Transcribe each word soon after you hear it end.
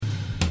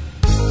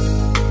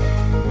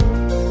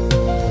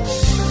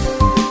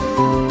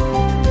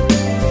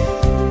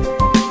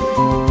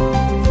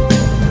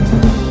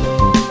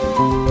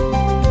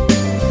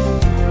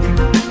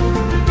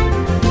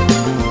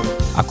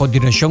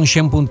Coordinación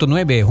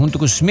 100.9 junto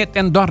con Smith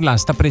and Dorla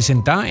está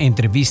presentando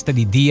entrevista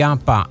de día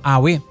para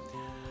AWE.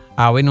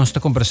 AWE nos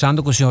está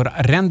conversando con el señor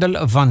Randall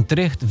Van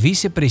Tricht,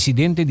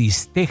 vicepresidente de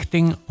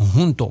Stichting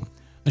Junto.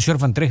 Señor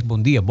Van Tricht,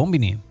 bom dia, bom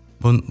bine.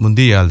 Bom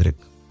dia, Aldrich.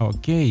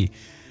 Ok.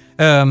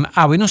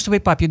 AWE nos está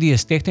papel de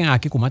Stichting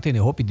aqui como tem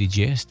de hopi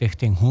de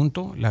Stichting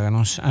Junto, lá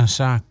nos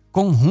asa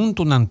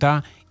conjunto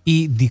nanta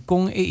e de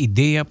com a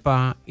ideia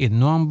para o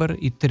número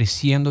e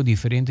 300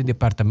 diferentes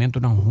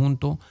departamentos não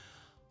junto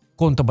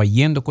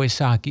trabalhando com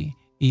isso aqui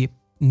e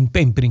em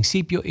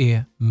princípio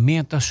é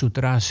meta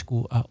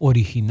sutrasco a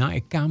originar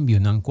e cambio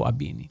não com a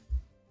bini.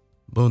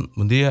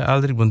 Bom dia,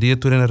 Aldrich. Bom dia,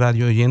 tudo na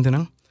rádio oyente.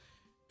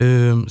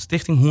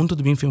 Stichting Junto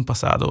de bem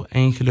passado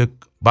eigenlijk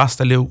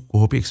basta leu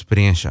com a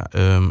experiência.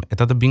 É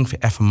tudo bem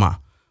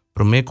FMA.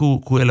 Para mim,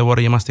 que ela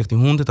agora chama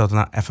Stichting Junto, é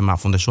na FMA,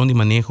 Fundação de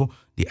Manejo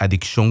de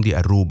Adicção de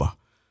Aruba.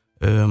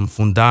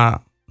 Fundada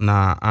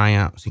na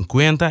ano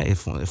 50, é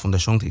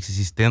fundação que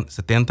existe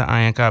 70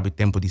 anos cá,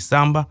 tempo de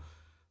samba.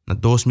 Na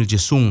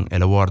 2011,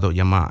 ela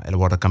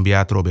agora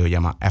cambiada para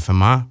chama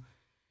FMA.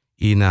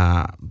 E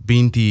na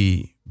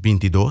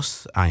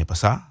 2022, ano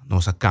passado,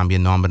 nós cambia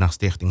o nome na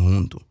Stichting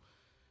Junto.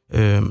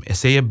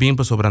 Essa é bem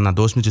sobre na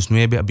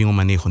 2019, havia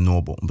manejo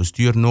novo,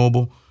 bestuur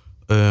novo,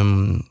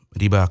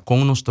 riba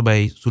com nós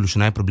também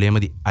solucionar o problema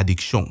de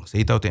adicção. Essa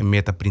é a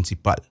meta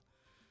principal.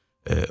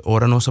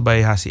 Ora nós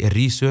também fazer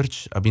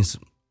research,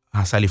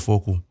 fazer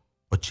foco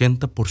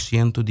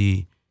 80%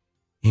 de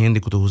gente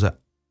que usa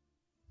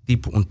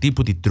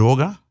tipo de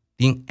droga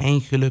tem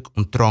eigenlijk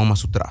trauma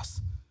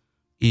atrás.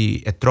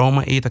 E o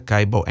trauma é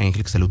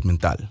eigenlijk saúde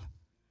mental.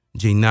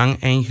 Je não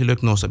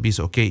eigenlijk nós sabemos,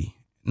 ok,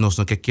 nós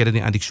não queremos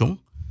de adicção,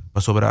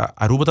 mas sobre a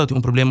Aruba tem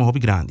problema muito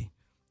grande.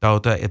 Tem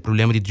o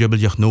problema de dubbel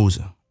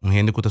diagnose.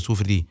 Gente que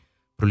sofre de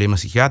problema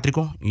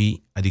psiquiátrico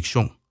e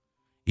adicção.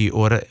 E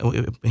ora,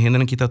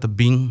 gente que está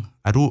bem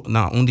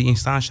na onde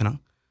instância,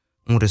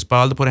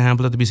 respaldo, por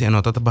exemplo, que você não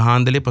está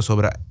behandelen para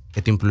sobre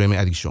tem problema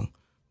de adicção.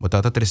 Mas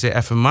está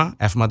a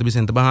FMA que você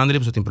não behandelen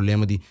para tem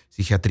problema de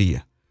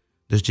psiquiatria.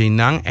 Dus je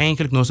não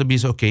eigenlijk não sabia,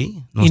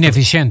 ok.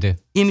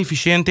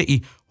 Ineficiente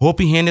e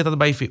hopi gente está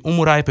bij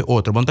umurai pe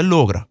outro, want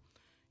logra.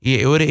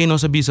 E ora não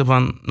sabia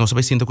van, não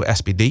sabia sinto com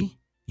SPD.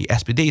 E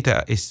SPD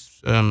é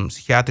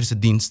psiquiatrische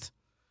dienst,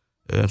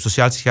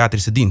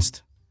 sociaal-psychiatrische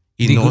dienst.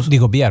 De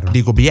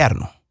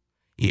governo.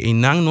 E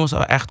não nós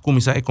echt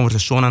começar a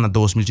conversação na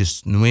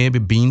 2019,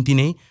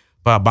 20,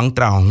 para banco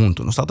trabalhar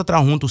junto. Nós estamos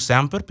trabalhando junto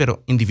sempre,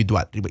 pero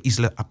individual,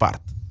 isla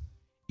aparte.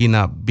 E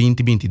na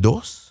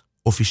 2022,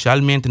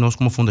 oficialmente nós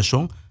como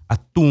fundação,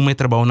 atuamos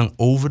trabalhando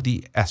over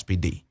de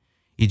SPD.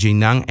 E já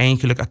não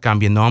eigenlijk a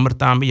cambia nome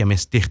também, já é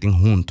Stichting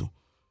Junto.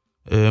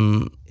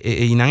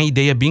 E não a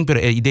ideia bem, pero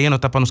a ideia não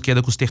está para nos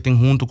quedar com Stichting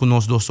Junto com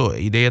nós dois só. A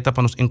ideia está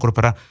para nos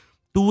incorporar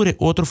toda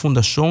outra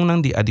fundação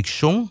de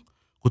adicção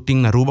que tem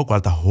na Aruba, qual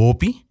está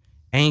hopi,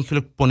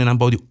 eigenlijk põe na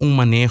base de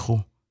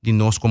manejo de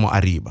nós como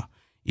arriba.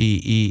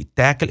 E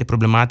tackle a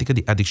problemática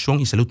de adicção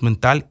e saúde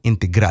mental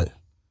integral.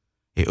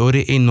 E ora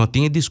não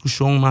tem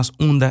discussão mais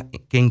onda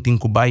quem tem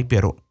que vai,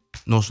 pero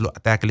nós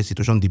tackle a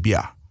situação de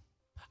biar.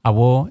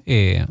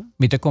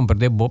 Me te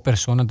compreende boa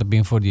pessoa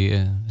também for de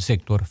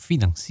sector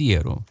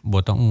financeiro.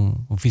 Bota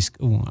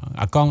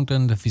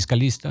accountant,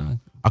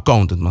 fiscalista.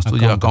 Accountant, mas tu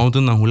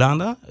accountant na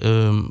Holanda,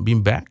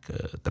 been back,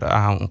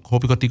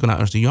 hoop ik artikel naar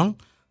Ernst & Young,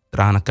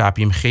 trabalha na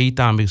KPMG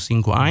também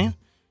 5 anos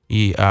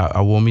e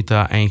a homem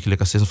está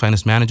eigenlijk assistant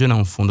finance manager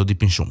na fundo de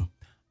pensão.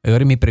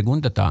 Agora me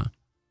pergunta tá,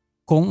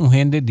 com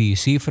gente de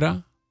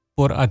cifra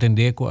por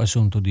atender com o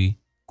assunto de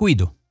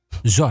cuido,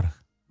 zorg.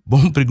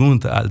 Boa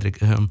pergunta, Aldrich.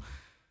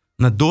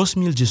 Na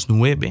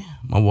 2019,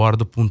 uma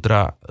guarda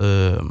puntra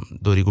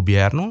do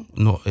governo,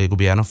 o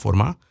governo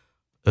forma,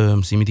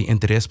 se me tem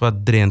interesse para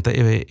 30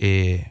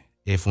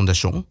 e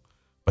fundação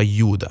para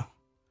ajuda.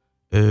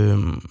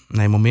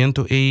 No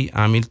momento,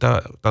 a mim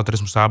está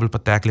responsável para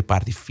tackle a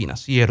parte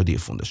financeira da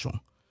fundação.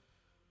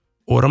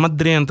 Ora, mas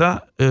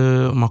 30,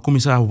 uma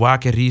começar a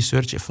fazer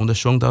research, a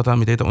fundação está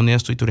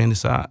honesto e turende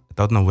está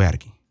na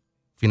werk.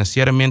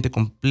 Financeiramente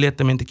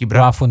completamente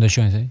quebrada. Qual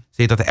fundação é?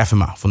 Sei que é a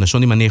FMA, Fundação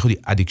de Manejo de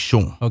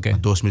Adicção, okay.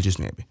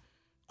 2019.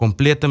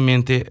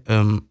 Completamente,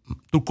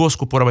 tudo coisa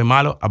por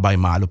abai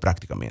malo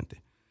praticamente.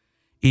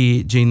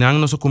 E já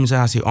nós começamos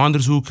a fazer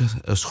onderzoek,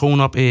 schoon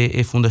op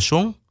a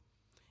fundação.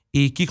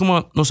 E que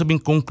como nós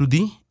sabemos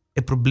concluir,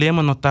 o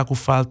problema não está com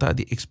falta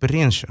de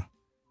experiência.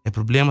 O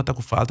problema está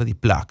com falta de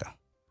placa.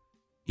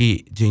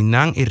 E já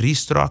não é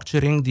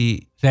restructuring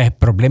de... É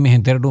problema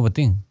inteiro do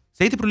tem.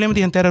 Sei que problema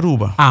de inteira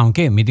Aruba.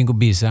 Ok, me tenho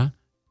bisa,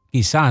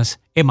 quizás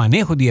o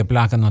manejo de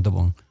placa não está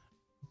bom.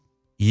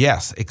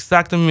 Yes,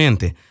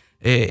 exatamente.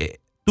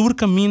 Tur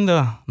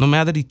caminho, no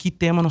matter de que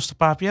tema nós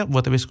papia,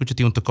 você vai escutar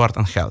tem tekort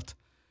aan geld.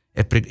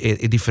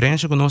 A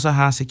diferença que nós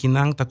fazemos é que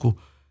não está com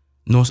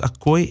nós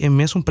acolhe é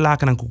mesmo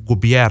placa que o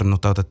governo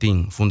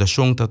tem,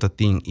 fundação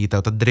tem e está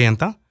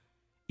drenta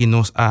e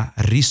nós a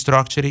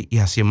restructure e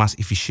a ser mais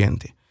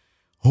eficiente.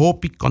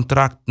 Hope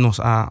contract nós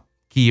a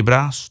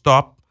quebra,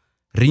 stop,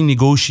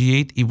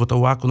 renegotiate e botar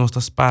o nós a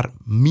spar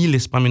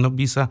miles para não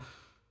bisa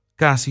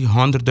quase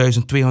 100.000,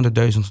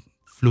 200.000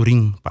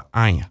 florim para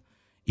ano.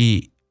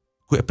 E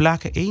com a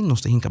placa aí,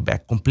 nós temos que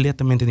back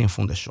completamente na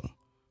fundação.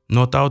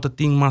 Não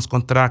tem mais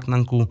contrato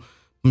com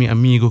meu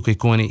amigo que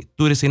conhece,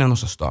 tudo isso não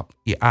stop.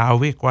 E a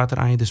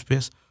 4 anos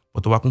depois, eu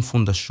estou com uma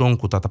fundação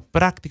que está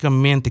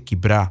praticamente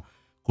quebrada,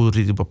 com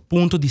o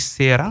ponto de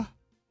cera,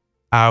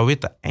 a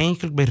está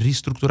eigenlijk bij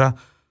reestructurar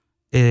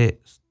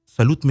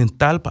saúde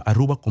mental para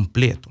Aruba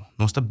completo.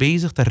 Nós está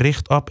bezig te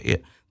richt op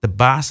de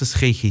basis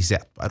GGZ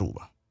para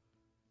Aruba.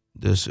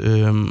 Dus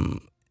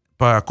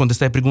para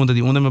contestar a pergunta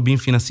de onde meu bem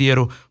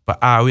financeiro para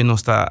AOE nós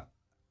está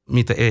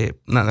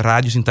na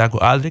rádio sem taco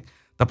Aldrich,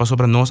 está passou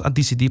para nós a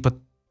decidir para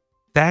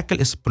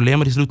tackle esse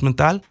problema de saúde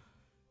mental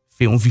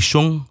com uma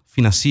visão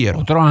financeira.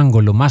 Outro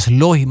ângulo, mais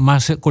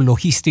com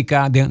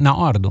logística na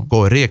ordem.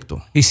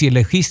 Correto. E se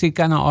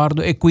logística na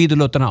ordem, é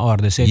cuidado na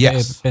ordem, esse é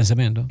o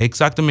pensamento.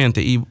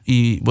 Exatamente.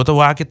 E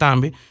botar aqui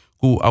também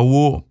que a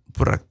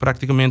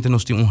praticamente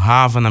nós temos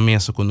hava na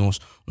mesa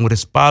conosco,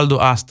 respaldo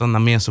hasta na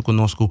mesa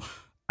conosco.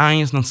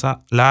 Anos não sa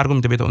largo,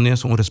 me também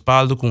honesto,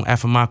 respaldo com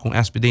FMA, com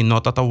SPD,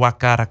 não tá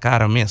cara a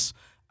cara mês.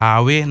 A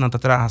AOE não tá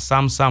traz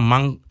samsa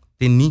mang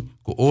teni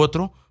com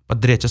outro para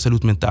direito à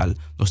saúde mental.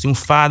 Nós temos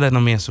fada na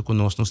mesa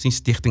conosco, nós temos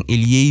Stichting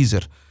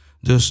Eliezer.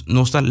 Dus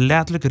nós está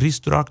letterlijk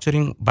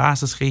restructuring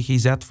basis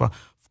GGZ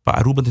para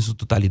Aruba em sua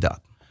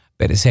totalidade.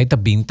 Pero sei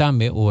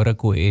também ora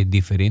que é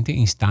diferente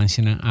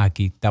instância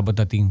aqui, tava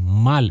tem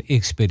mal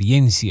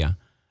experiência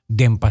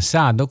do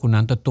passado quando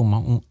anta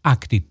toma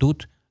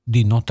atitude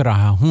de não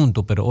trabalhar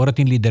junto, pero ora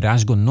tem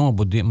liderazgo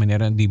novo de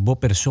maneira de boa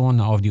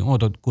persona ou de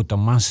outro que tá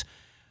mais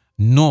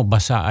não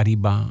basa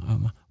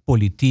arriba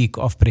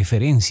política ou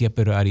preferência,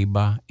 pero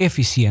arriba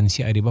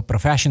eficiência, arriba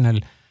professional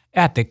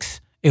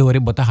ethics, e ora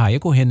bota haia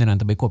com gente não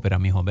também cooperar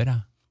melhor,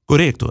 verá?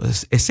 Correto.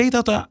 É sei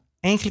dat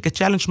eigenlijk a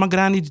challenge mais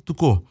grande de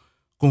tudo.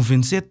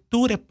 Convencer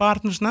todos os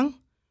partners não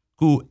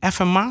que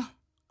FMA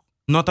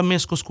não está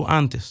mesmo com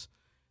antes.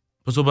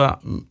 Por isso,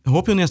 eu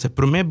hope honesto,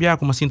 primeiro dia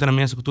como assim na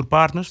mesa com todos os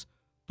partners,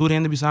 todos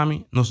ainda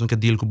bisami, nós não quer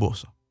deal com o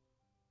bolso.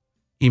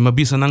 E mas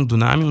bisa não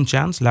donami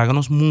chance, lá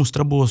nos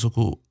mostra bolso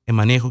que é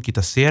manejo que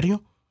está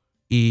sério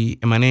e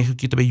é manejo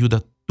que também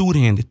ajuda toda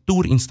gente,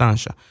 toda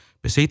instância.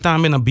 Pensei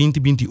também na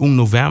 20-21 de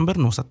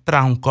novembro, nós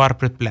traz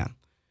corporate plan.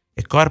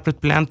 O corporate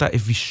plan é a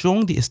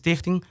visão de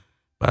stichting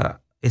para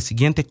o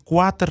seguinte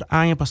 4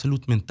 anos para a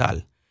saúde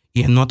mental.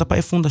 E não para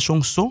a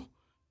fundação só,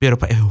 mas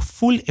para o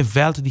full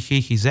evento de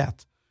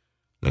GGZ.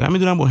 Legami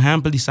dar um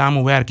exemplo de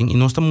samenwerking e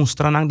nós estamos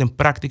mostrando em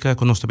prática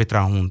que nós também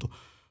trabalhamos junto.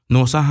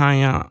 Nós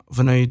gaan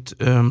vanuit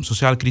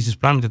sociale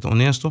crisisplan, met het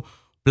honesto,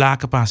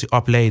 plakken para a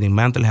opleiding,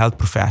 mental health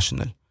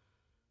professional.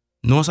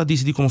 Nós a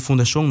decidir como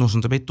fundação, nós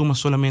não também tomamos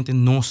somente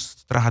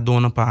nós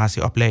trabalhadores para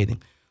a opleiding.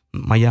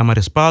 Mas chama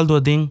respaldo a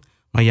ding,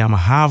 mas chama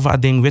hava a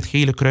ding,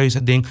 wetgele kruis a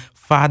ding,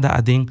 fada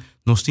a ding.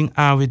 Nós temos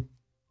a wet,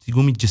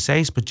 digamos,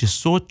 16 para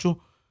 18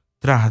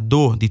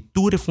 trabalhadores de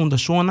toda a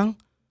fundação,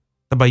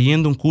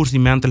 trabalhando curso de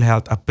mental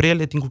health.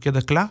 April é tem que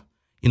dar claro,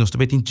 e nós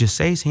também temos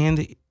 16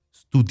 gente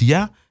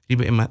estudar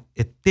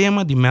o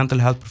tema de mental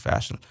health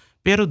professional.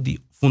 Pero de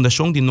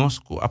fundação de nós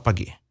que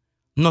apaguei.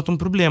 Não tem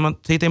problema,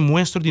 se tem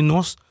mostra de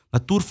nós na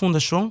tua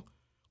fundação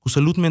com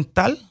saúde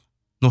mental,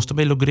 nós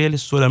também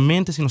logramos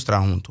somente se nós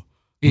trabalhamos juntos.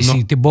 E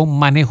se tem bom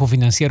manejo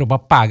financeiro para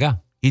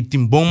pagar? E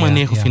tem bom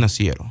manejo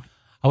financeiro.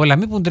 Agora,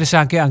 me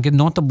interessa que anche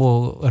não está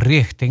bom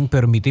richting,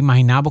 permite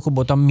imaginava que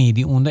bota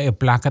midi onde a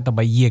placa está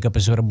chega a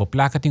pessoa, a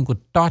placa tem que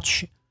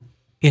touch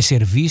e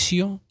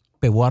serviço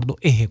para guardo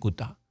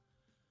executar.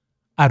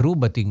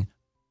 Aruba tem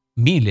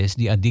miles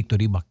de adictos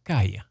riba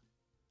caia.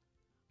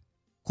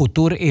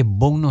 Cultura é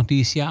boa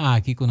notícia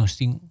aqui que nós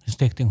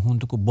temos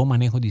junto com bom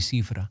manejo de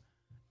cifra.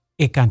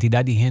 E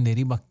quantidade de gente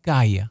riba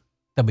caia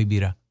também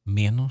virá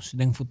menos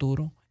no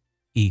futuro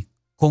e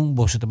com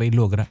você também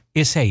logra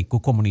esse aí que a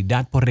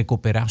comunidade pode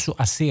recuperar sua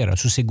acera,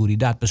 sua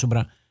segurança.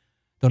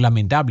 Então,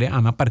 lamentável,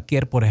 ama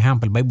parquear, por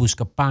exemplo, vai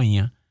buscar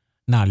panha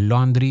na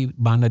laundry,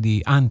 banda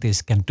de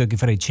antes, Kentucky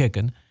Fried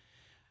Chicken,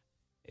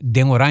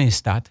 de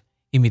Oranjestad,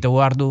 e me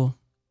guardo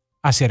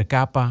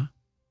acercar para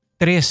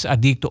 3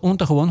 adictos,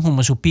 tá gewoon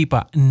uma sua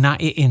pipa na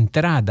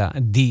entrada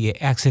de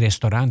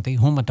ex-restaurante,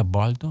 uma tá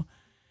volta,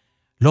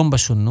 lomba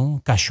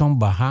sunu, caixão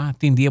baja,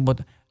 tindia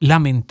bot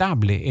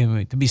lamentável,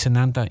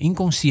 bisananta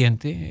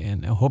inconsciente,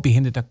 hopi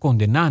gente tá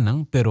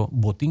condenando, pero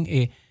botin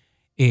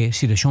é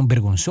situação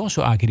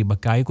vergonzosa aqui riba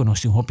caia, que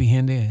nós temos hopi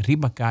gente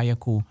riba caia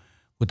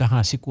que tá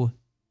assim que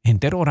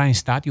inteiro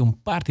Oranjestad e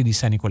parte de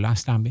San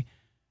Nicolás também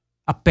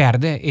a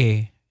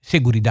perde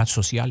segurança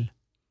social.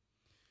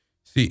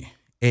 Sim.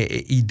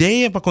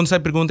 Ideia para contestar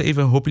a pergunta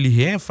even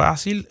hopelijk é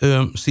fácil.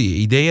 Sim,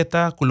 ideia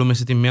tá que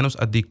o tem menos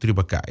adicto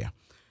riba caia.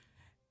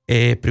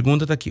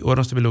 Pergunta tá que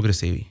horas também logra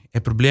ser. É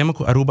problema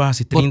que Aruba has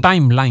 30. O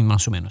timeline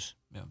mais ou menos.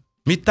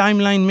 Met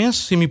timeline mesmo,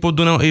 se me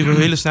pode dar even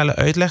hele snelle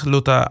uitleg,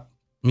 lota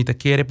me tá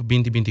querer para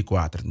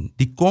 2024.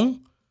 De com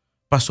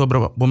para sobre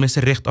bom esse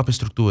recht op a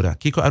estrutura.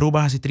 Kiko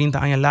Aruba has 30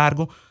 anos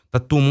largo, tá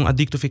tudo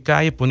adicto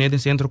ficaia, pone no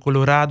centro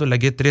Colorado, la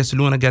get 3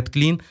 luna get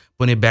clean,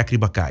 pone back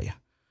riba caia.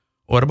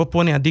 Ora,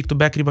 põe adicto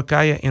back riba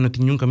caia e não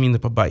tem nenhum caminho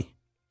para baixo.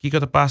 Kiko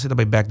está passando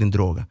bij back de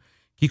droga.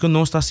 Kiko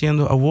não está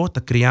sendo avô,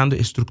 está criando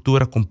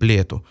estrutura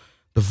completo.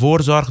 De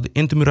voorzorg, de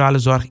intimurale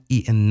zorg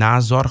e a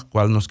nazorg,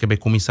 qual nós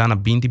queremos começar na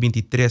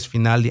 2023,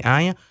 final de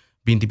ano,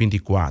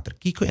 2024.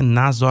 Kiko a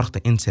nazorg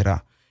te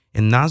inserar.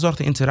 A nazorg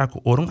te inserar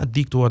que orang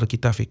adicto worden que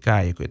está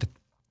ficando, que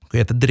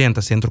está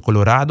dentro Centro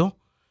Colorado,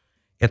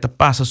 eta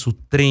passa sua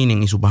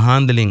training e sua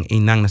behandeling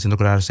in na Centro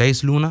Colorado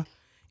 6 luna,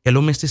 e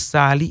lo meste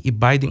sali e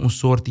bij een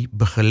soort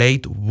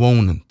begeleid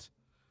wonend.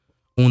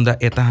 Onda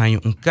eta hanyo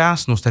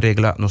caso, nós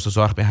regla, nós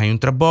zorg bij hanyo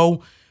trabalho,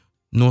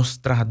 nós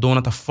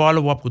dona ta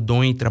follow-up com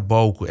doni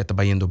trabalho, que eta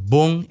bayendo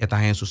bom, eta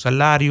hanyo seu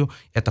salário,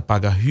 eta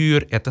paga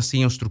huur, eta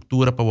sim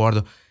estrutura para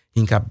worden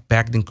hinka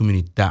back de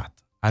comunidade.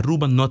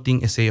 Aruba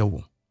nothing is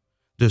EAO.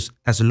 Dus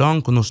as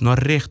long que nós não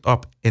richt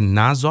op en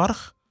nazorg,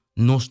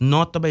 nós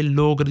não também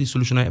logra de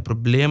solucionar o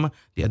problema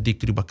de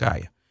adicto de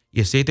bacaia. E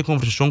essa é a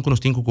conversação que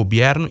nós temos com o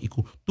governo e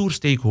com todos os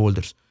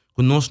stakeholders.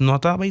 Que nós não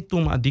também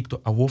tomar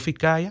adicto a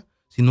ficaia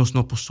se nós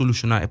não podemos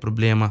solucionar o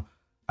problema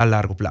a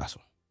largo prazo.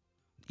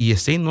 E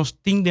esse nós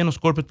temos de nos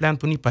corporate plan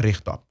para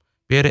richten op.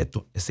 Pero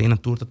esse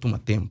naturalmente toma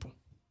tempo.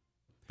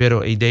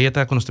 Pero a ideia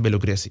está que nós também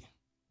logramos.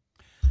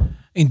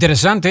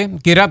 Interessante.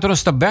 Curator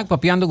está back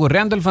papiando com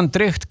Randall van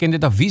Tricht, que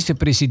é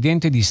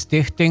vice-presidente de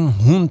Stichting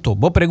Junto.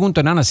 Boa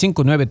pergunta na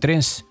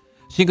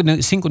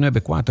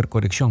 594,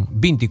 correção,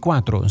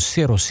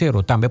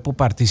 2400, também por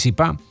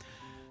participar.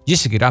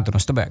 Disse Curator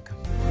está back.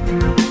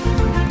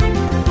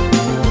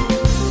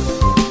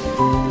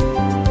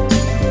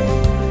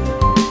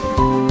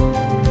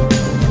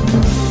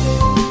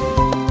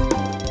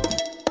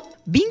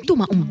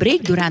 Toma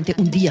break durante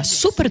dia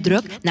super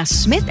druk na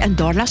Smith &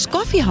 Dorla's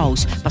Coffee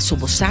House para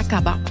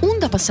sobosacaba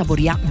onda para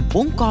saborear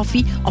bom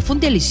coffee of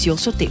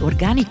delicioso té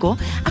orgânico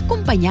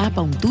acompanhado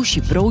por douche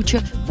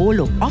broodje,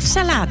 bolo of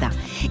salada.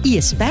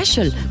 E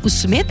special, o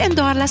Smith &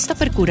 Dorla's está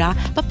procurar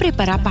para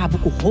preparar para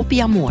com hope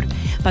e amor.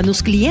 Para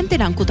nos clientes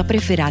que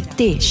preferem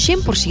té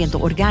 100%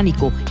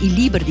 orgânico e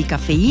livre de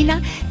cafeína,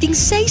 tem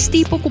 6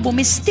 tipos como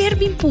mister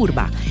bem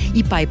purba.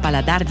 E para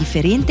paladar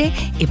diferente,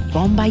 é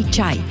Bombay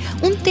Chai,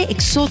 té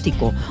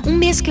exótico,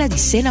 mescla de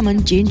cinnamon,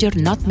 ginger,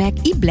 nutmeg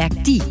e black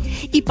tea.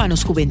 E para nos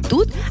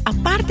juventude, a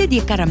parte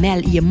de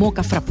caramel e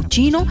mocha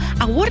frappuccino,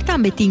 agora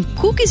também tem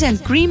cookies and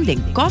cream de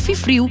coffee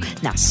frio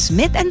na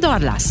Smith &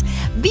 Dorla's.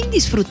 Bem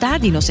desfrutar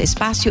de nosso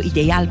espaço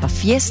ideal para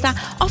fiesta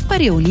ou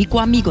para reunir com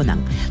amigos.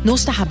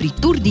 Nós está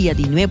abrindo dia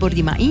de 9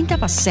 de manhã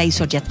para 6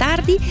 da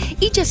tarde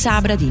e já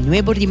sábado de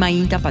 9 de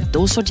manhã para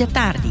 2 da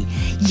tarde.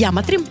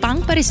 Llama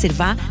Trempang para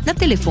reservar na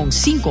telefone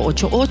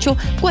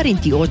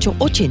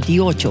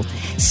 588-4888.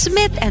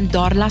 Smith &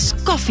 Dorla's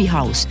Coffee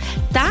House.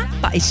 Tá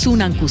para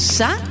esunan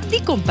kusa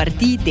de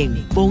compartir de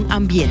bom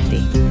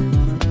ambiente.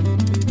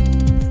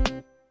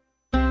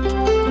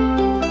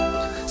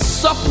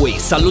 Subway,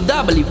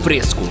 saudável e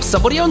fresco.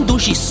 Saboreia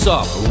douche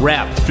sub,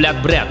 wrap,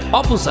 flatbread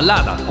ou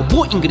salada com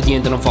bom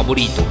ingrediente no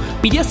favorito.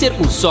 Podia ser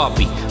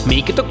sub,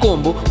 make it a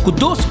combo com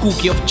 2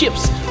 cookies of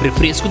chips,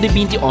 refresco de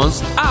 20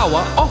 ons,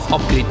 água ou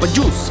upgrade para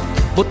juice.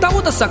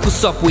 Botamos da saco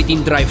Subway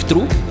em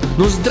drive-thru.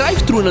 Nos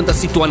drive-thru não está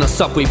situado na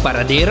Subway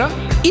Paradeira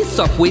e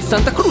Subway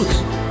Santa Cruz.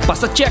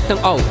 Passa check ng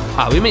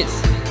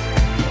AWMS.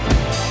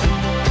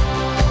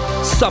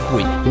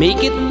 Subway,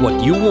 make it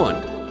what you want.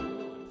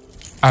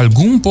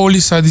 Algum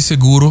póliza de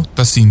seguro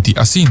ta sinti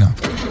asina.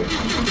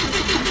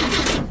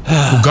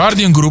 O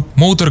Guardian Group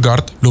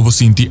Motorguard lobo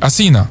sinti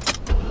asina.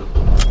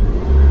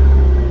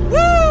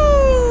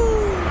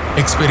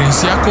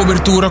 Experiencia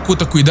cobertura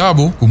cuta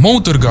cuidado com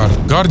Motorguard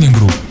Guardian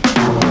Group.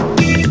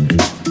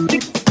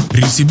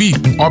 Recebi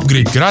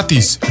upgrade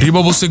grátis riba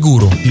o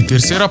seguro e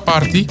terceira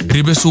parte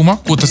riba suma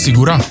cuta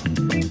segura.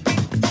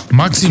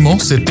 Máximo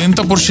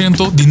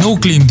 70% de no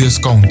claim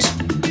discount.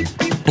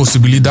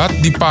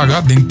 Possibilidade de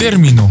paga de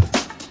término.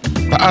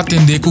 Para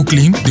atender com o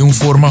claim de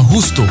forma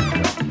justa.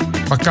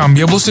 Para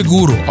cambiar o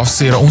seguro ou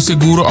ser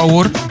seguro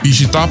agora,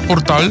 visita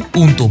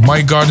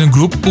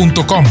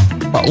portal.myguardiangroup.com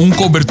para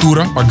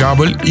cobertura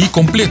pagável e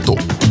completo.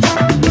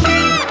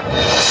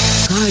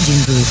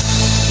 Guardian Group.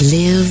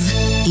 Live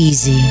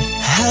easy.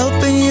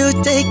 Helping you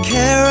take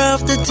care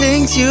of the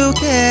things you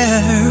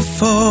care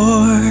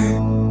for.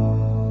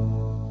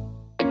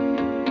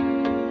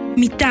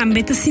 Mi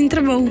também tá sem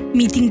trabalho.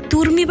 Mi tem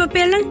turmi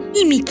papelang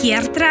e mi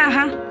quer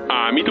traha.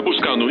 Mi tá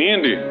buscando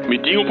gente. Mi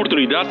tem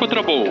oportunidade para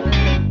trabalho.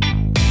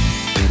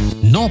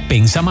 Não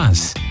pensa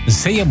mais.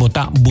 Seja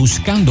botar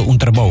buscando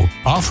trabalho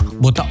ou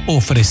botar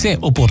oferecer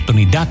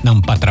oportunidade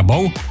para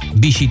trabalho,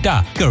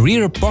 visita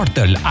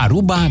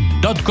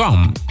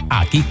careerportal.aruba.com.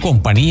 Aqui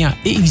companhia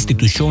e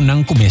instituição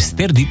não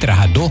comester de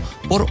trabalhador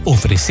por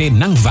oferecer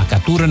não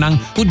vacatura não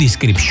com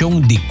descrição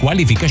de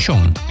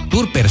qualificação.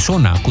 Por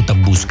persona que está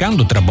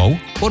buscando trabalho,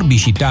 por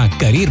visitar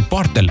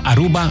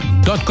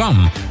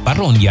careerportal.aruba.com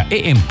para onde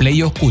é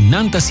emprego que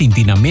não está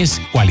sentindo mais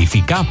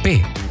qualificar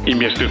P. E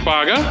mês te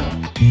paga?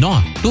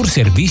 Não, tu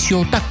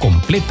serviço está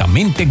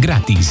completamente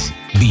grátis.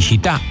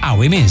 Visita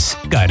AWMS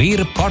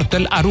Career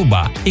Portal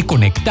Aruba e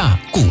conecta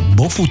com o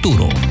bom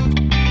futuro.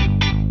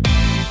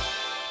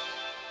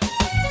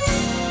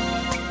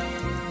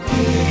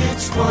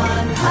 It's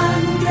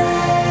 100.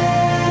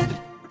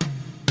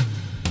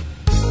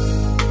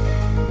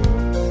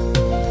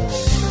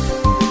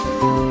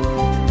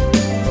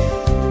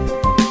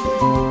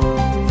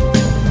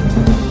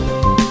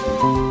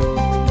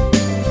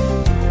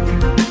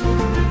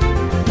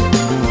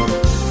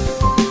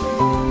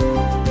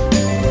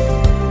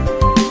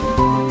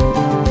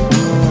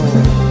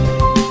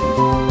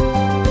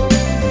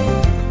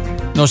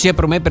 Nós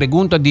sempre me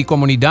pergunta de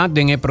comunidade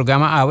em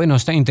programa AWE.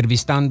 Nós está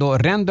entrevistando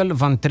Randall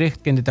Van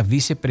Tricht, que é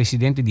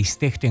vice-presidente de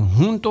Stichting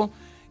Junto.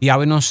 E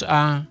AWE nos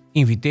a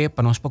invitado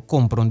para nós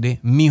compreender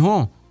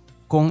melhor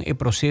com o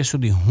processo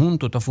de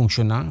Junto a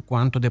funcionar,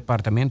 quanto o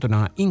departamento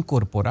na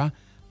incorporar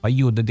para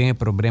ajudar no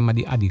problema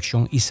de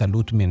adicção e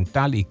saúde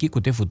mental e que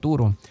tem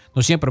futuro.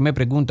 Nós sempre me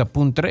pergunta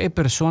para a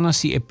pessoa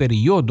se é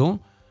período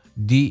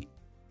de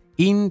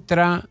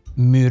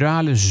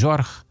intramural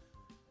zorg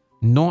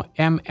no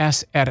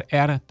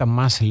MSRR está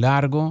mais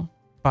largo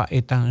para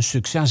estar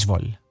succesvol.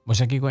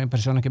 Você aqui com a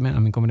pessoa que a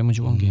mim como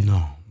muito bom que?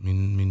 Não,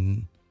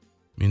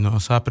 eu não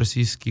sei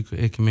precis que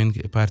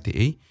parte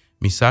é.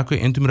 Me saco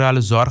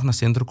intramural zorg na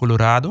Centro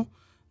Colorado,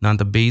 não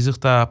está bezig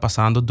está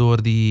passando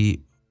door die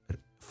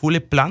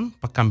volle plan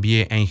para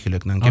cambiar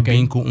eigenlijk. Dan heb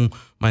je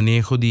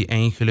manejo die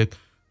eigenlijk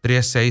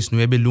 3, 6,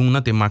 9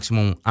 luna de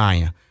maximum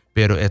año.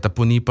 Pero esta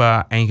poni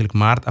para eigenlijk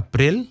maart,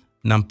 april,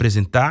 dan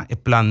apresentar o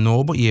plan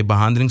novo e o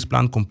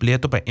behandelingsplan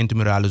completo para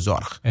intramural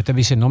zorg. Esta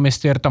dice no me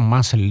está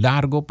más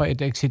largo para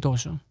este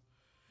exitoso?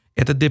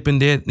 Esta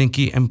depende de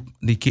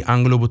que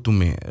ângulo tu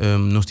me.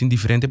 Nós temos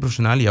diferentes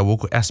profissionais, há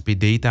ook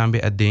SPD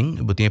também a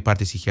ding, tem a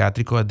parte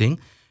psiquiátrica a ding,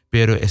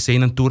 pero esse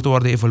não tudo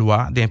worden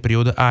evaluado de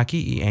período aqui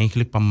e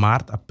eigenlijk para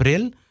maart,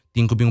 april,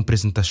 tem que uma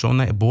apresentação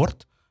na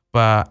board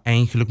para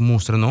eigenlijk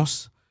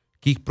mostrar-nos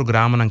que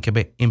programa nós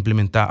queremos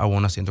implementar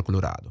a Centro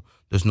Colorado.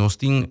 Dus nós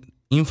temos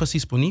ênfase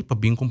para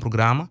vir com um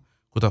programa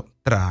que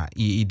tra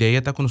e a ideia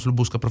é que nós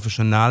busca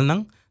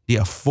profissional de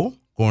afo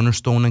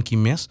cornerstone aqui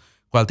mesmo,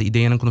 qual a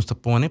ideia que nós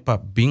põe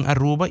para vir a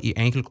Aruba e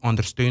eigenlijk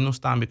ondersteunen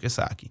também que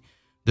essa aqui.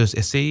 Dus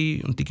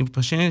esse tipo de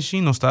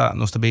paciência nós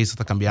está bezig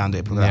a cambiando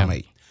o programa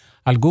aí.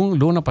 Algum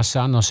luna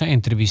passado nós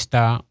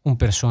entrevistamos uma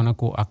pessoa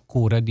com a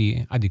cura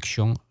de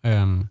adicção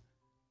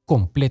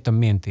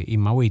completamente e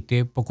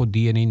mauite pouco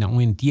dia nem um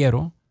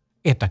inteiro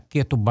eta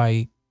que tu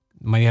vai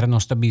maneira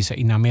nós tabisa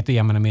e na meta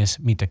chama na mes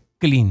mita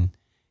clean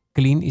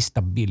e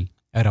stabil.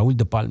 Raul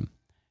de Palma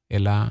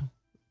ela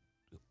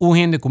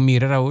gente que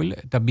mira Raul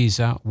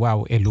tabisa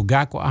wow o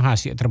lugar que a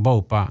hasi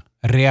trabalho para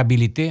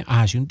reabilitar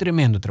a hasi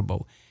tremendo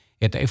trabalho.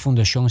 Eta é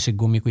fundação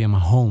segundo que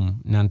chama Home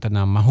nanta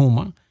na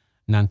Mahuma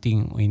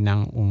nanting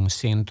inang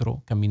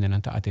centro camina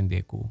nanta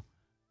atender com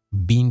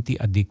 20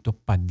 adictos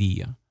por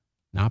dia.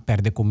 Na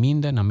perde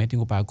comida, na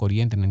metingo para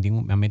corriente,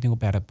 na metingo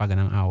para pagar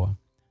na água.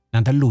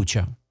 Nanta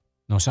lucha.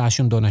 Nós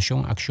hacemos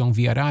donação, ação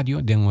via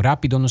rádio, de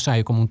rápido nos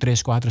sai como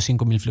 3, 4,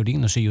 5 mil florins,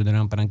 nos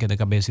ajudarão para que da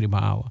cabeça riba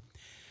água.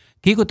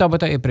 Kiko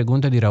tabata é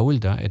pergunta de Raul,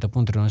 eta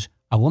ponto nós,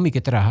 a homem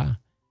que traha,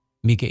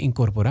 me que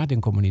incorporado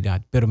em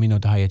comunidade, pero me não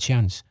dá a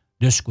chance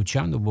de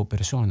escuchando boa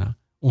persona,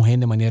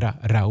 gente maneira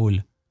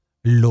Raul,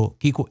 lo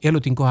Kiko elo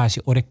tinko hasi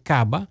ore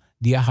acaba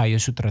de arraia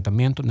seu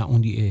tratamento na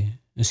onde é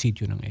um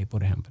sítio não é,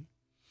 por exemplo.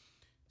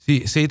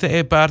 Sim, zeker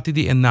é parte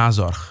de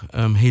nazorg.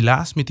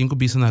 Helaas, met Inco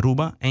Bisa na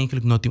Aruba,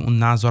 eigenlijk nog een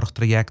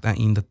nazorgtraject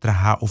ainda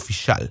traha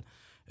oficial.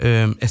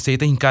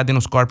 Zeker in cada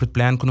nos corporate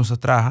plan que nós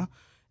traha,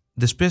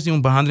 depois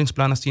de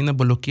behandelingsplan assim,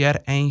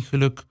 bloquear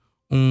eigenlijk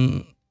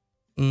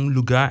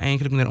lugar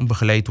eigenlijk naar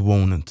begeleid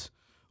wonend.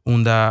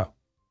 Onda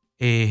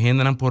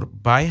hinderen por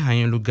bij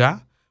een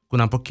lugar que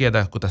não pode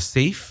quedar que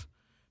safe,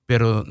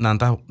 pero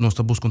nanta nós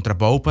está buscando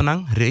trabalho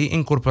para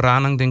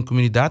reincorporar na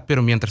comunidade,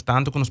 pero mientras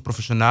tanto com os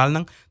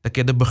profissionais da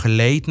queda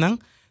begeleid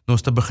nós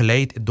está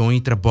begeleid doen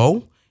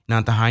trabalho,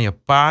 nanta hanya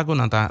pago,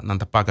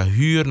 nanta paga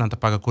huur, nanta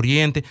paga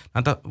corriente,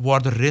 nanta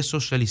worden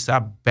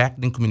resocializado back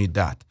na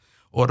comunidade.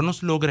 Ora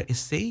nós logra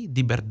essa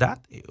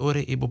liberdade, ora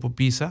é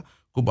popisa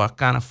que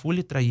bacana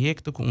fully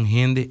trajecto com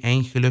gente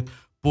eigenlijk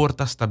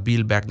porta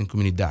stabil back na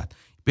comunidade.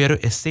 Pero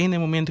esse é no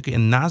momento que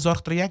na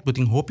zorgtraject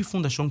botin hopi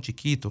fundação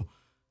chiquito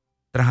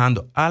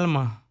trabajando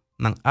alma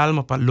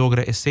para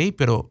lograr esse,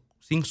 pero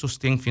sin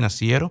sostén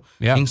financiero,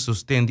 sin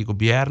sostén de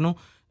gobierno,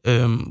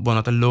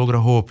 bueno, te logra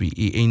hopi.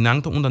 E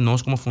nanto onda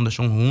nós como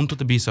fundação junto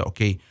te bisa,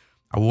 ok,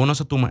 agora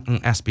nós toma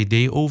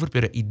SPD over,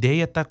 pero a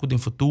ideia tá que no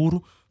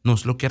futuro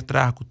nós lo quer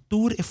trazer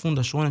cultura e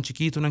fundação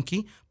chiquito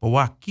aqui,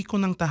 para aqui com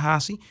nang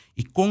tahasi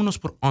e com nós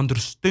por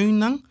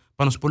ondersteunen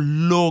para nós por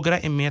lograr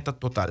a meta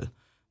total.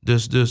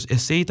 Dus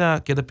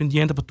essa que é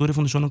dependente para toda a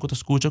fundação que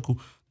escuta que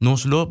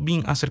nós lo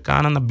bem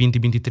acercana na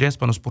 2023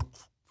 para nós por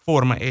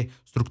forma e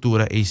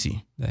estrutura aí sim.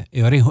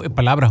 E ora a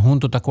palavra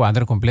junto está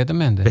quadra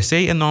completamente.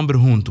 PC é nome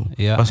junto.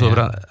 Para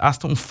sobre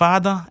hasta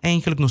fada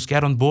eigenlijk nos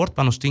quer on board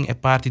para nós ter a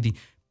parte de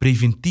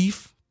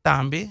preventivo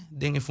também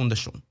dentro da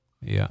fundação.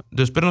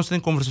 Dus per nós tem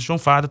conversação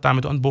fada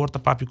também on board tá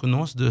papi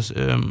conosco, dus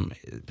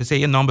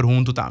PC é nome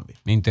junto também.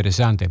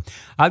 Interessante.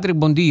 Aldrich,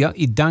 bom dia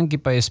e danke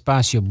para o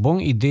espaço. Bom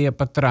ideia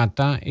para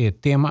tratar o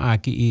tema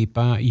aqui e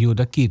para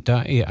ajudar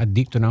kita e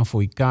adicto não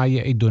foi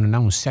caia e donar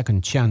um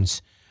second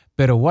chance.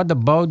 Pero what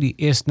about the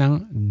is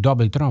nang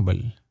double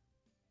trouble?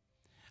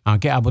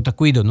 Anche abota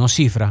cuido, no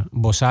cifra,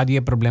 bosadi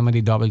è problema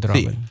di double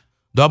trouble. Sì.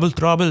 Double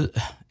trouble,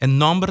 een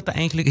number te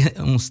eigenlijk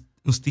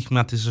een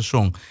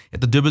stigmatisatie.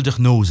 Het is dubbel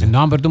diagnose. Een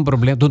number doen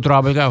probleem, doen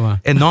trouble gaan.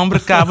 Een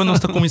number kaben ons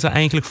dan kom je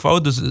eigenlijk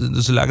fout,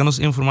 dus lagen ons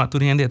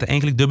informatie heen, het is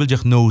eigenlijk dubbel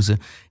diagnose.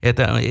 Het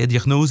is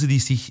diagnose die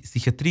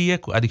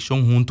psychiatrie,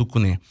 addiction junto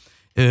com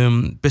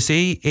Per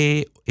se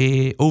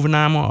é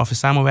overname of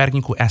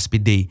samenwerking com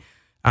SPD.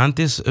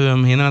 Antes,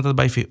 hena dat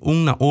bij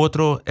na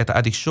outro, eta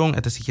adicção,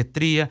 eta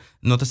psiquiatria,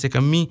 nota se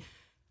kami,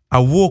 a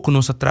woco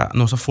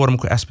nossa forma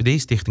com SPD,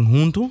 Stichting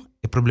Junto,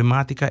 e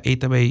problemática é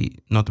também,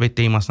 nota bij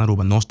temas na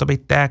Aruba, nós também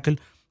tackle,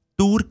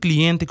 tour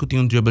cliente que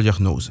tem dubbel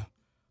diagnose.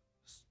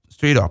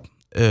 Straight up.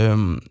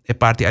 É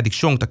parte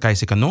adicção, tá cai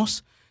se ka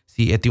nós,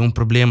 se tem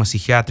problema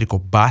psiquiátrico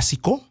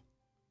básico,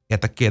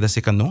 eta queda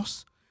se ka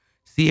nós.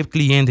 Se o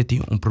cliente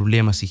tem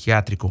problema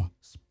psiquiátrico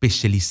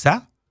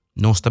especializado,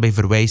 nós também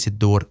verwijzen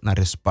door naar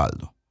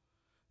respaldo.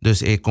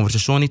 Dus a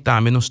conversação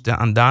também nós está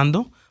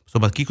andando,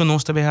 sobre o que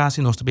nós também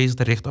fazemos, nós também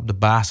estamos recht op de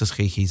basis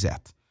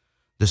GGZ.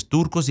 Dus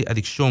turcos de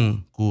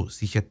adicção com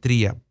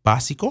psiquiatria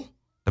básico,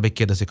 também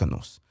queda se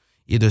nós.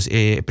 E dus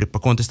para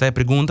contestar a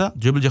pergunta,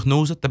 dubbel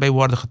diagnose também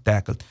worden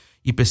getackled.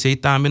 E PC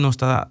também nós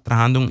está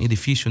trabalhando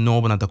edifício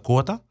novo na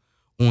Dakota,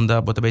 onde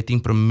também tem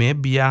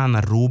primeiro via na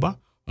Aruba,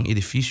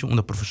 edifício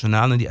onde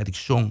profissional de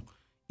adicção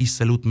e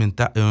saúde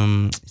mental,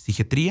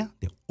 psiquiatria,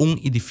 de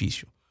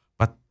edifício.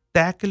 Para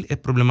tackle a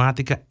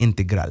problemática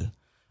integral.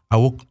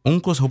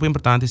 Coisa muito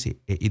importante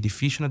é o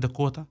edifício na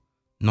Dakota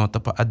não está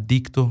para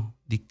adicto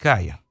de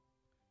caia.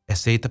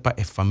 Aceita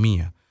para a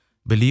família.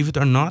 Believe it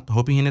or not,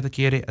 hope que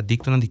quer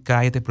adicto na de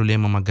caia tem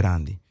problema mais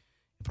grande.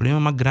 O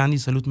problema mais grande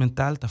de saúde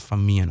mental é a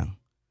família.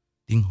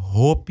 Tem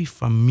hope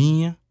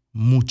família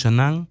muita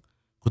não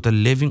que está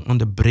living on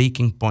the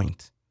breaking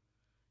point.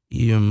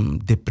 E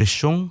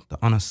depressão está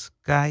on a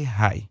sky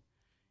high.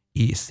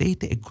 E esse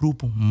é o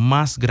grupo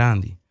mais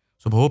grande.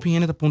 Sobre o que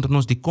está apontando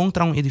nós de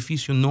contra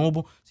edifício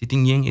novo, se tem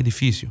um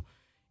edifício.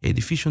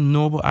 Edifício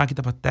novo aqui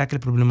está para atacar a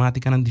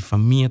problemática de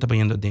família está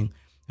indo dentro.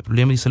 O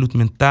problema de saúde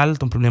mental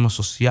é um problema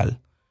social.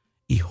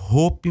 E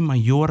hope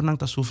maior não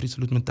está sofrendo de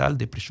saúde mental,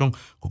 depressão,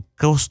 com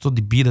custo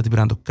de vida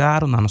virando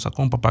caro, não nossa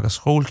compra paga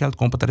schoolgeld,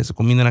 compra essa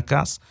comida na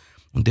casa,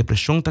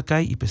 depressão está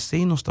cai e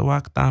pensei nós está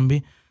aqui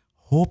também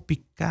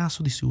hope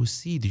caso de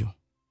suicídio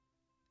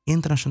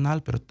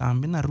internacional, pero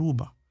também na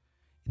Aruba.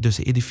 Então,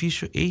 esse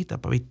edifício está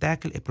para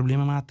tackle a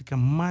problemática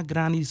mais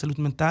grande de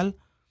saúde mental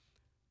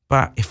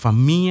para a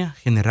família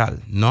general,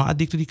 não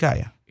adicto de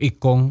caia. E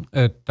com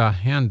esta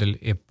handle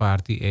é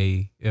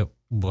parte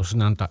você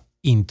não está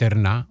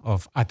interna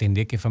of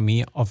atender que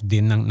família of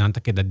não está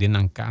que da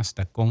dentro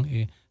casa com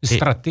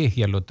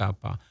estratégia lo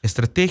tapa.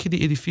 Estratégia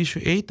de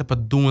edifício está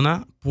para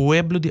donar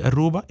pueblo de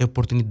Aruba a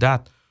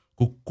oportunidade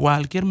que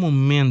qualquer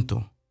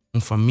momento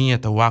uma família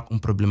está com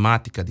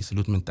problemática de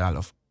saúde mental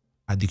ou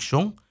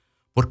adicção,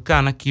 por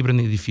cana quebra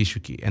no edifício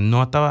aqui.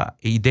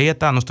 A ideia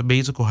está, nós estamos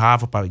bezig com a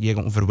para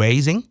chegar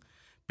verwijzing,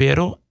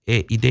 pero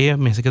a ideia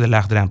é que é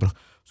laagdrempelig.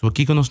 So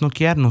aqui que nós não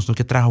queremos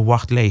trazer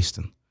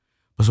wachtlijsten.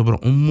 Mas sobre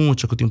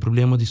mucha que tem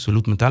problema de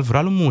saúde mental,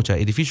 vooral mucha.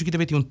 Edifício que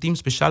tem team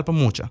especial para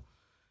mucha.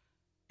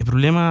 A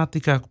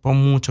problemática para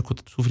mucha que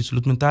sofre de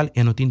saúde mental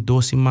é não tem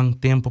doce man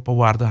tempo para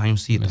guardar em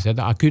sítio. Mas é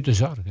da acute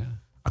zorg.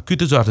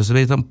 Acute zorg. Dus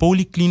we een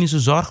polyklinische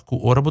zorg, que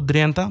ora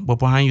bedrenta, we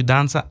gaan je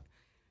dansen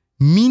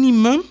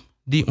minimum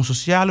die een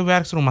sociale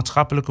werkster, een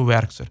maatschappelijke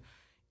werkster.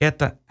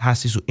 Eta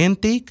has su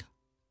intake,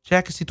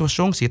 check de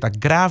situatie, se het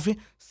grave,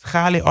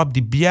 schale op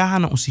die viaja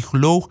naar een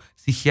psycholoog,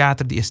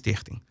 psychiater die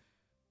stichting.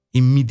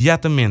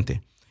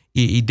 Imediatamente.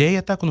 E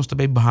ideia tá que nós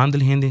também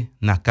behandelen gente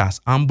na casa,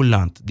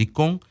 ambulante. Die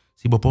kon,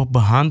 se você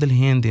behandelen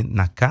gente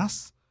na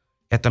casa,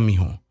 é também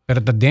bom.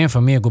 Pero dat den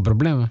família com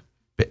problema.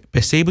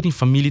 Percebe tem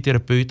família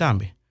terapeuta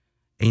também.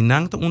 E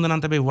não tá onde não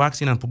também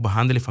waxi não para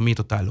behandelen família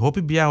total.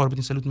 Hope bia hora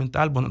tem saúde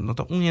mental, bom não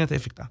tá tá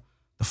afetar.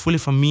 A full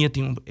família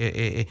tem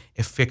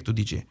efeito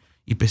DJ.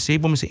 E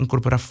percebe como se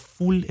incorporar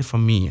full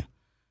família.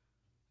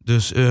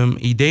 Dus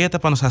ideia tá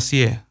para nós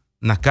fazer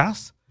na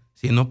casa.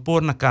 Se não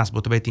pôr na casa,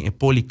 você vai ter a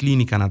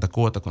policlínica na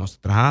Dakota que nós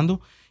estamos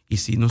trabalhando. E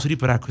se nós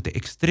reparar que é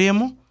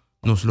extremo,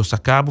 nós lo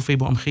sacamos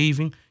para a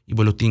omgeving. E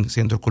você tem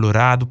Centro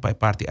Colorado para a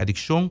parte de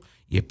adicção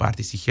e a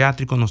parte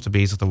psiquiátrica. Nós estamos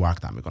bezig te werk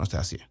também, nós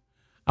estamos assim.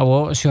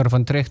 Awo, senhor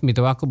Van Trecht, met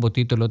welke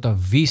botítulo da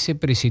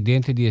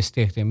vice-presidente de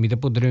stichting. Met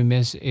podremos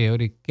mes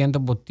kenda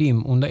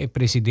botim, onda é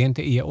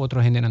presidente e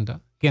outro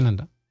generanda. Quem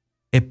anda?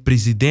 É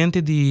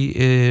presidente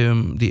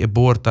de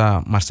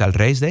Aborta Marcel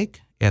Reisdijk.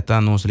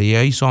 Eta nos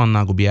liaison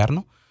na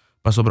governo.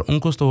 Mas sobre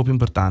costo muito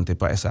importante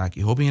para essa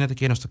aqui. Hope ainda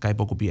que nós cai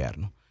para o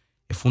governo.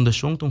 A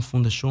fundação é uma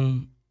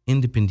fundação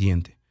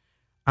independente.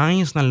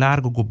 Anos na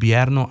largo o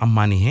governo a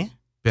manejar,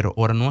 pero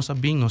ora nós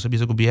sabemos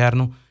o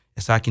governo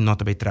essa aqui não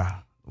também traz.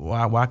 O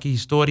aqui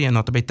história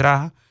não também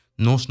traz,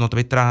 nós não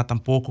também traz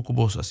tampouco com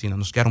você assim,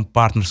 nós queremos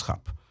partnership.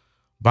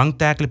 Bang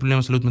tackle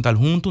problemas de saúde mental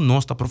junto,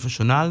 nós está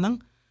profissional não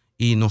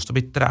e nós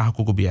também traz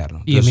com o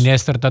governo. E o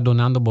ministro está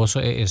donando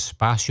você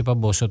espaço para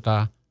você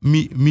tá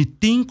Mi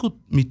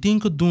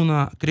tinko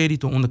duna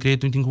crédito onder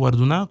crédito tinko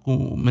guarduna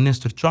com o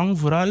ministro Chong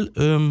vooral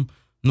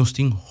nós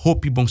tem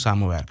hopi bom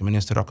samenwerken.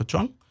 Minister Rocket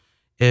Chong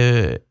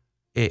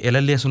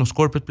ela lees ons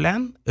corporate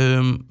plan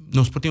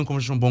nós podemos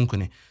conversar bom com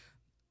ele.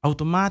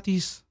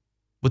 Automatisch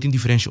wordt een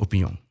diferente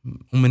opinião.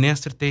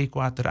 Minister tem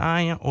 4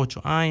 anos,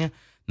 8 anos,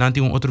 não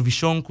tem outra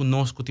visão que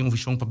nós que tem uma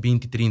visão para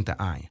 20, 30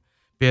 anos.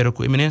 Pero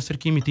o ministro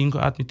aqui me tinha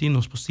admitir,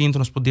 nós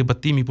podemos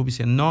debater, me pode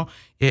dizer não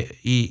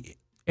e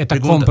Eta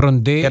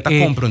compreender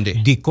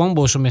de como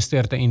vos somos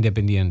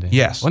independiente.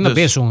 Yes. Una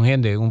vez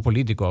un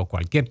político o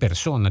qualquer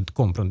persona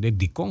comprende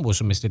de como vos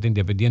somos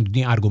independiente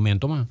de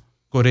argumento más.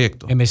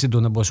 Correcto. E se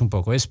dona vos un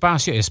poco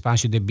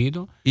espacio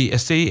debido. E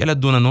se ela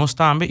dona nós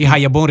também. E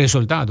há bom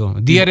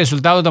resultado. Dia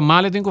resultado da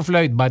mala tem que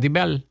fluir, bate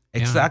bel.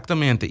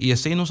 Exatamente. E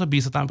se nós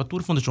avisa também para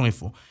toda a fundação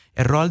info. O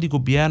rol do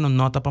governo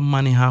não está para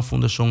manejar a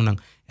fundação, não.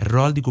 O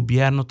rol do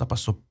governo está para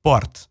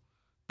suporte.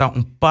 Está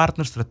um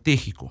partner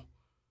estratégico.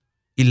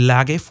 E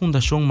lá a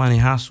fundação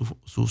manejar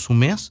su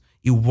mês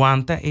e o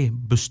anta é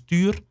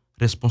bestuur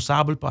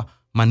responsável para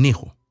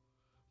manejo.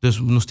 Dus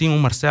nós temos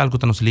Marcelo que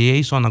está nos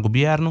liaison no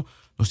governo,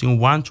 nós temos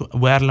o Wancho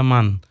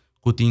Werleman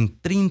que tem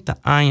 30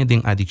 anos de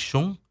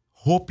adicção,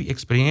 hope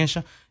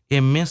experiência,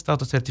 e mesmo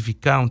está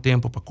certificado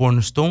tempo para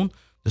Cornerstone,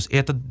 dus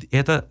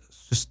esta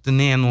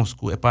sostenemos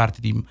que é parte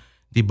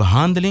de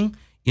behandeling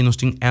e nós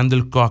temos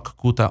Andel Kok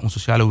que está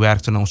social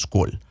werker na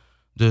escola.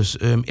 Dus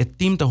é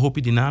time da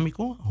hope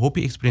dinâmico, hope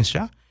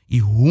experiência e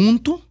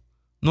junto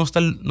nós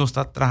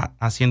está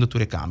fazendo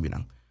todo o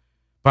cambio.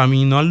 Para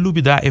mim não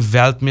dúvida é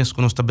veld mesmo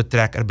que nós está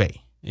betrekken erbij.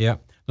 Ja,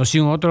 nós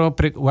temos outro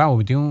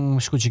tem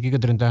escute aqui que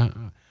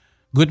 30.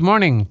 Good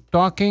morning.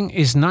 Talking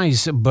is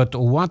nice, but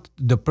what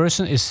the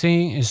person is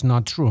saying is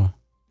not true.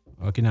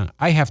 Okay, now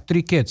I have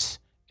 3 kids.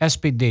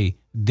 SPD,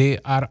 they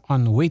are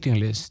on waiting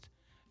list.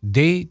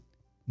 They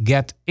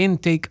get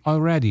intake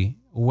already.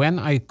 When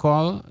I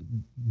call,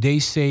 they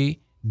say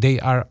they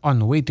are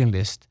on waiting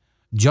list.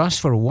 Just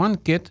for one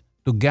kid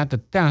to get a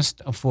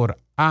test for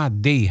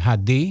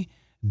ADHD,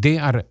 they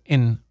are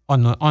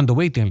on the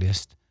waiting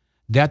list.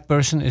 That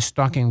person is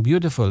talking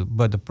beautiful,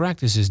 but the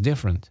practice is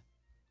different.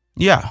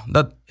 Ja,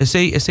 dat is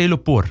heel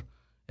por.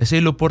 Es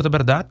heel por de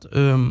verdad.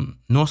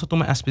 Nós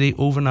tomamos SPD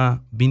over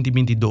na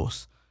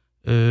 2022,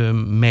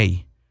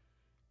 mei.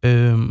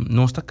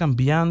 Nós está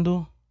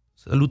cambiando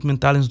saúde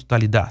mental em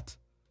totalidade.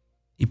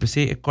 E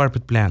pensei é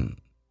corporate plan.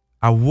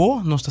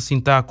 Awo nós está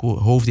sentado com o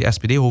hoofd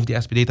de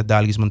SPD está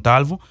Dalgis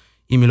Montalvo,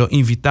 e me lo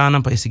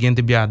invitaram para o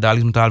seguinte dia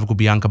Dalgis Montalvo com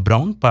Bianca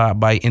Brown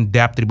para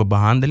in-depth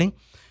behandeling.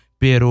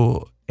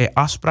 Pero é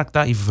afspraak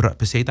daar, e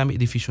pensei também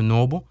edifício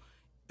novo,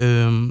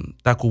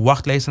 tá com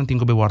wachtlijsten tem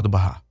que be worden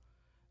beha.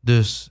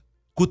 Dus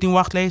goed in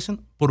wachtlijsten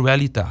por wel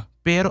está.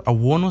 Pero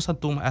awo nós está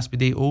tomando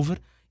SPD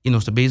over e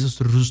nós está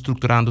bezig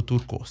reestructurando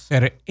turcos.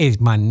 Pero é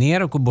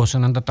maneira que você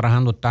anda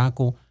trabalhando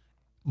taco,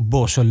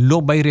 você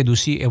lo vai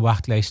reduzir a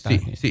wachtlijst.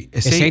 Sim.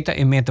 Essa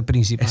é a meta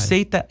principal. Essa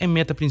é a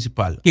meta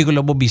principal. Que o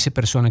lobo vice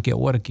persona que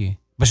agora aqui.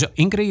 Mas é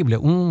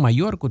incrível,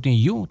 maior que tem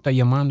eu está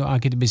chamando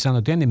aqui de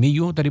pensando tende, me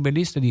eu está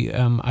rebelista de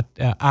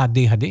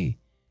ADHD,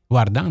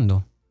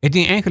 guardando. E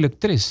tem eigenlijk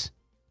 3.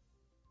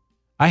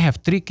 I have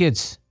 3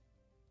 kids.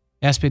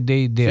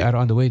 SPD, they are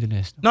on the waiting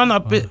list. Não,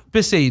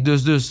 pensei,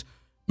 dus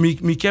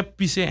me quer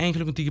pensar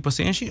eigenlijk um tige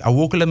paciente, a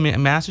wokele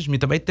message, me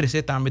também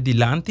trazer também de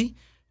lante,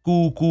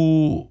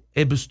 ku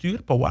é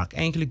bestuur, para wak,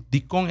 eigenlijk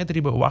die kon het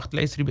ribe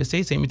wachtlijst ribe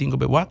sei me tingo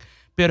be wak,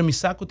 pero me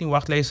saco tem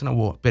wachtlijst na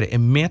wo, pero é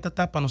meta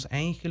tá para nós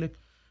eigenlijk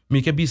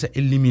me quer bisa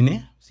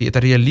eliminar, se é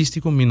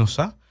realístico me não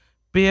sa,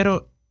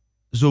 pero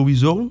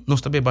sowieso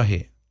nós também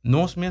barre.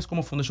 Nós mesmos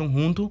como fundação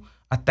junto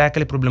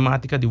ataca a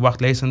problemática de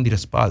wachtlijsten de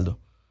respaldo.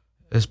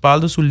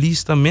 Respaldo su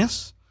lista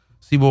mes,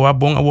 se boa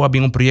bom a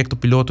bem projeto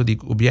piloto de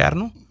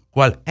governo,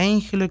 qual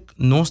eigenlijk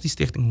nós de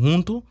stichting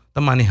junto te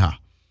manejar.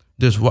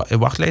 Dus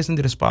wachtlijsten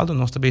de respaldo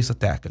nós também se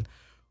ataca.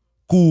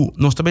 Ku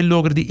nós também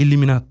logra de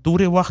eliminar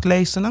toda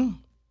wachtlijsten,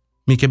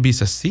 me que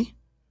bisa si,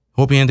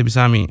 hope gente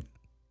bisa me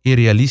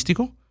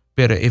irrealistico,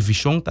 pero a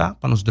visão tá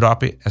para nos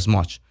droppen as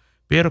much.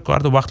 Pero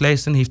de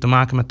wachtlijsten heeft te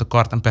maken met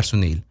tekort aan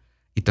personeel.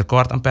 E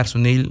tekort aan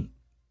personeel,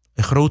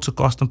 de grootste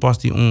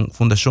kostenpost die een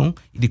fundação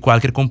e de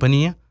qualquer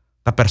companhia,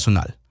 tá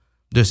personal.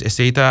 Dus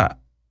essa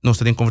nós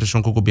temos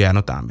conversação com o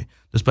governo também.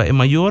 Dus para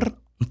maior,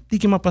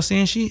 tique uma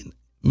paciência,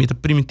 me tá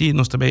permitir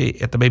nós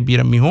também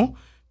vira melhor,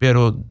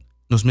 pero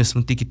nós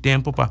mesmo tique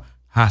tempo para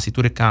se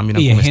tudo cambia na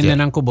comunidade. E ainda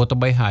não que bota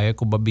vai haya,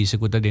 que babisa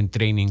que tá den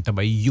training, tá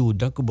vai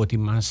ajuda que bota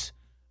mais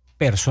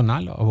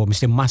personal ou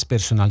mais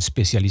personal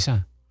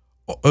especializado.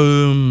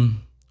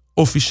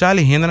 Oficial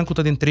ainda não que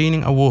tá den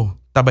training ou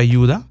tá vai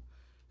ajuda,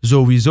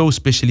 sowieso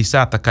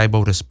especializado tá cai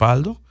o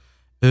respaldo.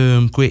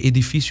 Com o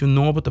edifício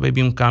novo também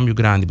tem cambio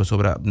grande,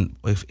 sobre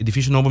o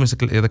edifício novo mas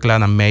é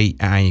declarado na mei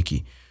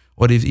aqui.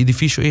 O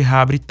edifício é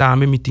abre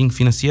também me tem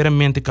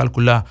financeiramente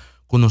calcular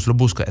que nós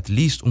busca at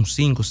least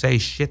 5,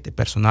 6, 7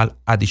 personal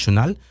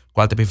adicional,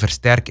 qual também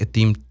versterk het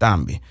team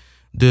também.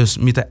 Dus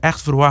me tá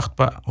echt verwacht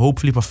para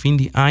hopefully para fim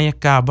de ano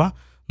acaba,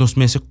 nós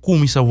mensen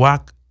começa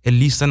wak a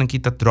lista na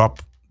kita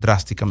drop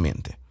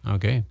drasticamente.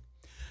 Okay.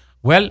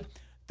 Well,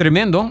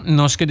 tremendo.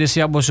 Nos que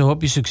deseamos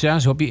hopi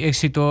sucesso, hopi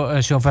éxito.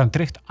 Se van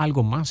terecht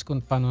algo más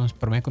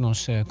para mí que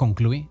nos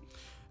concluir?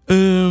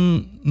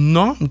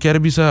 No, quero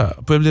bisa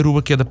pueblo de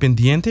Ruba queda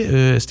pendiente.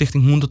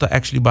 Stichting Junto está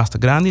actually basta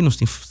grande. Nós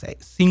temos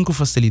 5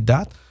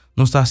 facilidades.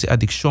 Nós temos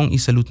adicção e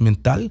saúde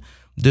mental.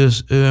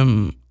 Dus,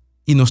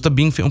 e nós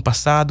também fez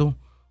passado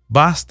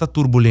basta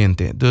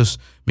turbulente. Dus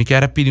me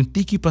quero pedir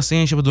tiki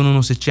paciência para dar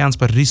nossa chance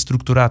para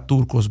reestruturar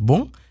turcos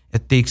bom.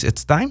 It takes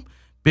its time,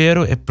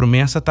 pero a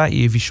promessa tá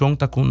e a visão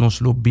tá com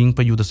nos lo bem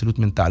para ajudar a saúde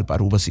mental para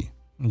Aruba sim.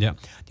 Ja.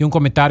 Tem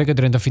comentário que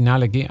durante a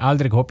final aqui.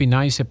 Aldrich hopi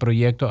na esse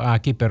projeto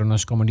aqui, pero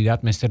nossa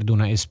comunidade mestre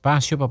duna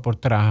espaço para por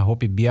trás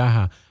hopi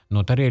viaja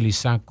nota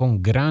realizar com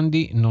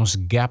grande nos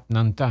gap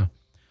nanta.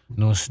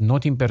 Nos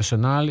notin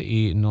personal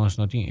e nos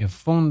notin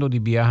fundo de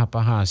viaja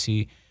para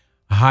si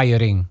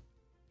hiring,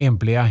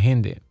 emplear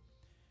gente.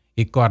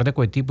 E guarda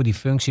com o tipo de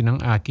função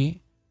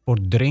aqui por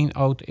drain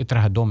out e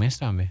trabalhadores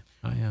também.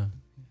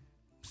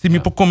 Se me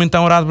pode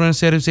comentar um rato para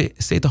sério, se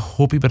é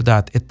hope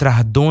verdade. É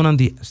trabalhador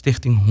de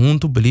Stichting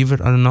Junto, believe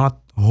it or not,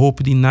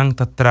 hope de não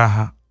tá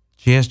trabalha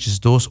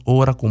 2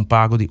 horas com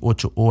pago de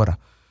 8 horas.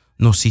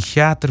 No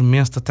psiquiatra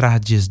mesmo trabalha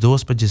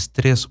 2 para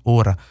 3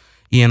 horas.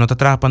 E não tá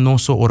trabalha para não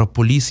só hora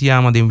polícia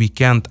chama de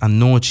weekend à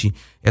noite.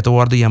 É a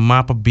hora de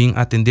chamar para bem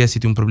atender se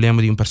tem um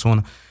problema de uma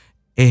pessoa.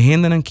 É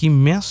gente aqui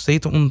mesmo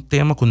é um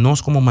tema que nós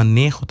como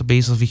manejo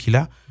também se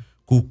vigilar,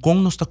 que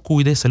como nós tá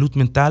cuida da saúde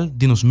mental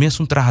de nós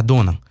mesmos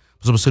trabalhadores.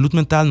 Sobre saúde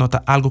mental não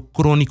está algo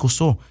crônico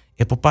só.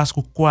 É para passar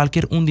com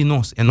qualquer de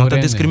nós. E não está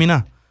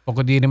discriminar.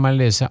 Pouco de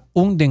maleza,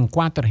 1 de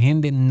 4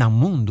 gente no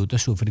mundo está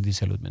sofrendo de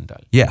saúde mental.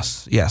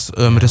 Yes.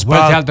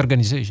 World Health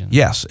Organization.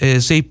 Yes.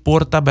 Se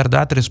porta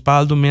verdade,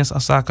 respaldo mesmo a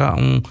saca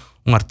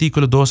um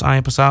artigo 2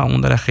 anos passado,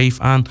 onde ela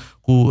geeft aan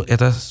que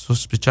está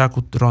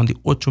sospechado que rond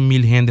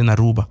 8.000 gente na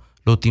Aruba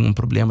tem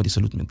problema de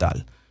saúde mental.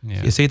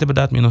 E essa é a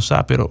verdade, eu não sei,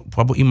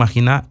 mas pode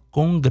imaginar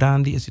quão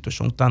grande a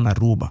situação está na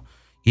Aruba.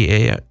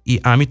 E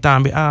a mim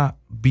também a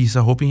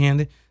bisa hopi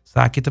gente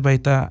sabe que também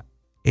está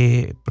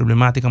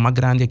problemática mais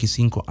grande que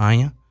 5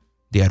 anos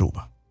de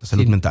Aruba, da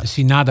saúde mental.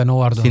 Se nada não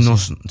ordem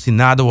assim. Se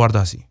nada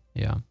ordem assim.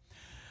 Yeah.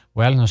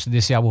 Well, nós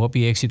desejamos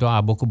hopi êxito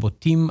a boco bo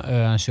team,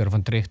 senhor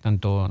Van Trecht,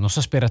 tanto nós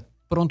espera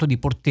pronto de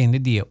portende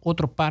dia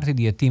outra parte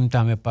do team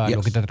também para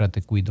o que está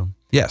tratando de cuido.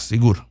 Yes,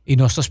 seguro. E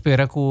nós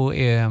espera que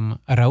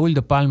Raul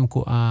de Palma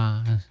com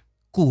a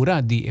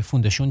cura de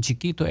Fundação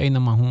Chiquito é na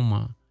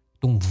mahuma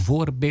um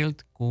voorbeeld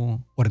que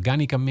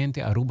organicamente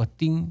Aruba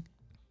tem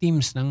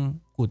teams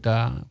que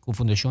a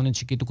Fundação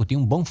Chiquito que tem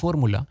bom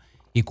fórmula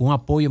e com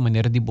apoio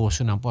maneira de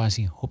bolso não pode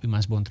assim hope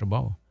mais bom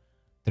trabalho.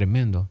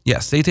 Tremendo.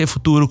 Yes, esse é o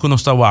futuro que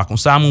nós estamos com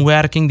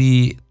samenwerking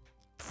de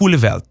full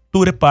level.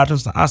 Todos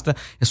partners hasta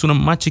é uma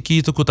mais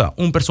chiquito que tá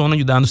uma pessoa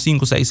ajudando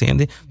 5, 6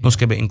 gente, nós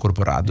que bem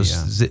incorporados.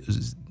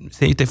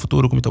 Esse é o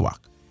futuro que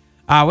estamos.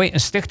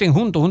 Stichting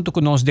junto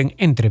com nós den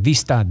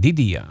entrevista de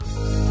dia.